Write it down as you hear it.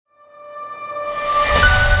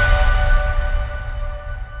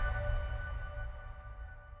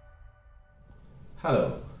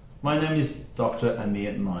My name is Dr.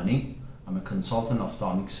 Amir Mani. I'm a consultant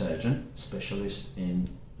ophthalmic surgeon, specialist in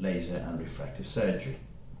laser and refractive surgery.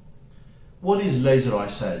 What is laser eye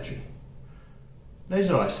surgery?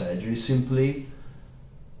 Laser eye surgery simply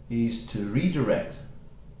is to redirect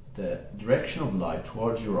the direction of light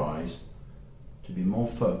towards your eyes to be more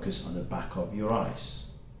focused on the back of your eyes.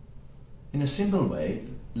 In a simple way,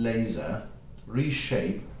 laser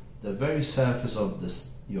reshape the very surface of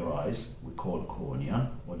your eyes, we call cornea,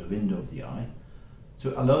 or the window of the eye,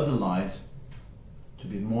 to allow the light to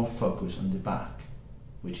be more focused on the back,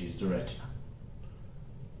 which is the retina.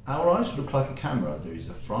 Our eyes look like a camera. There is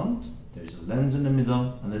a front, there is a lens in the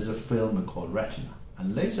middle, and there's a film we call retina.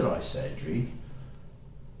 And laser eye surgery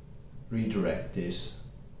redirect this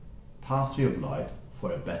pathway of light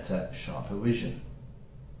for a better, sharper vision.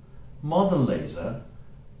 Modern laser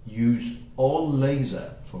use all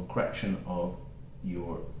laser for correction of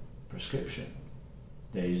your prescription.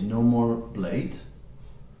 There is no more blade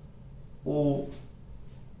or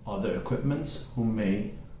other equipments who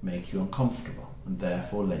may make you uncomfortable, and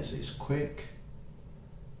therefore laser is quick,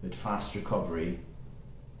 with fast recovery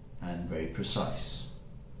and very precise.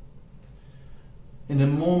 In a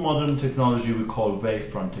more modern technology we call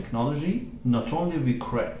Wavefront technology, not only we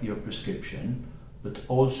correct your prescription, but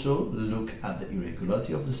also look at the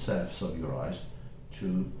irregularity of the surface of your eyes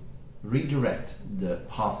to redirect the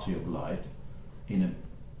pathway of light in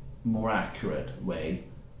a more accurate way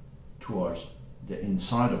towards the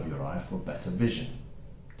inside of your eye for better vision.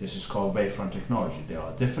 This is called Wavefront technology. There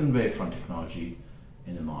are different Wavefront technology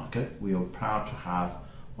in the market. We are proud to have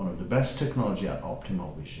one of the best technology at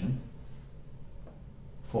optimal vision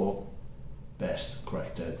for best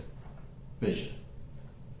corrected vision.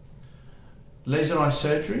 Laser eye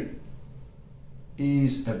surgery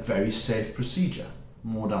is a very safe procedure.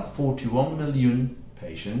 More than 41 million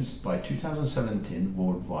patients by 2017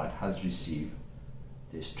 worldwide has received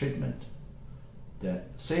this treatment. The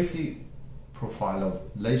safety profile of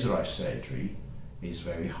laser eye surgery is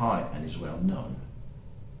very high and is well known.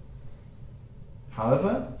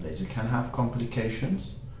 However, laser can have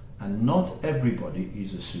complications, and not everybody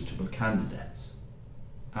is a suitable candidate.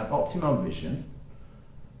 At Optimal Vision,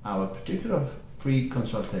 our particular free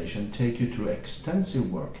consultation takes you through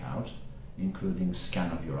extensive workout, including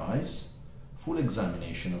scan of your eyes, full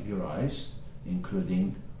examination of your eyes,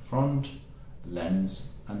 including front,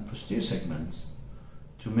 lens, and posterior segments,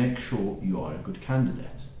 to make sure you are a good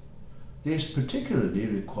candidate. These particularly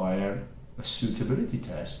require a suitability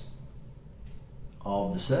test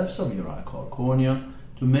of the surface of your eye called cornea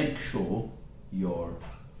to make sure your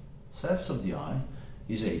surface of the eye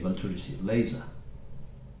is able to receive laser.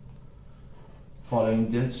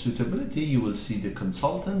 Following the suitability, you will see the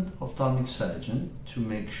consultant ophthalmic surgeon to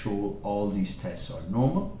make sure all these tests are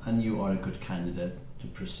normal and you are a good candidate to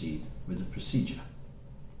proceed with the procedure.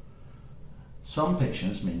 Some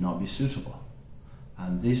patients may not be suitable,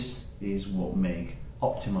 and this is what makes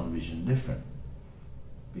Optimal Vision different,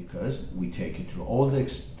 because we take you through all the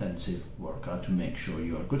extensive workout to make sure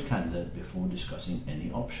you are a good candidate before discussing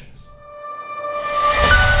any options.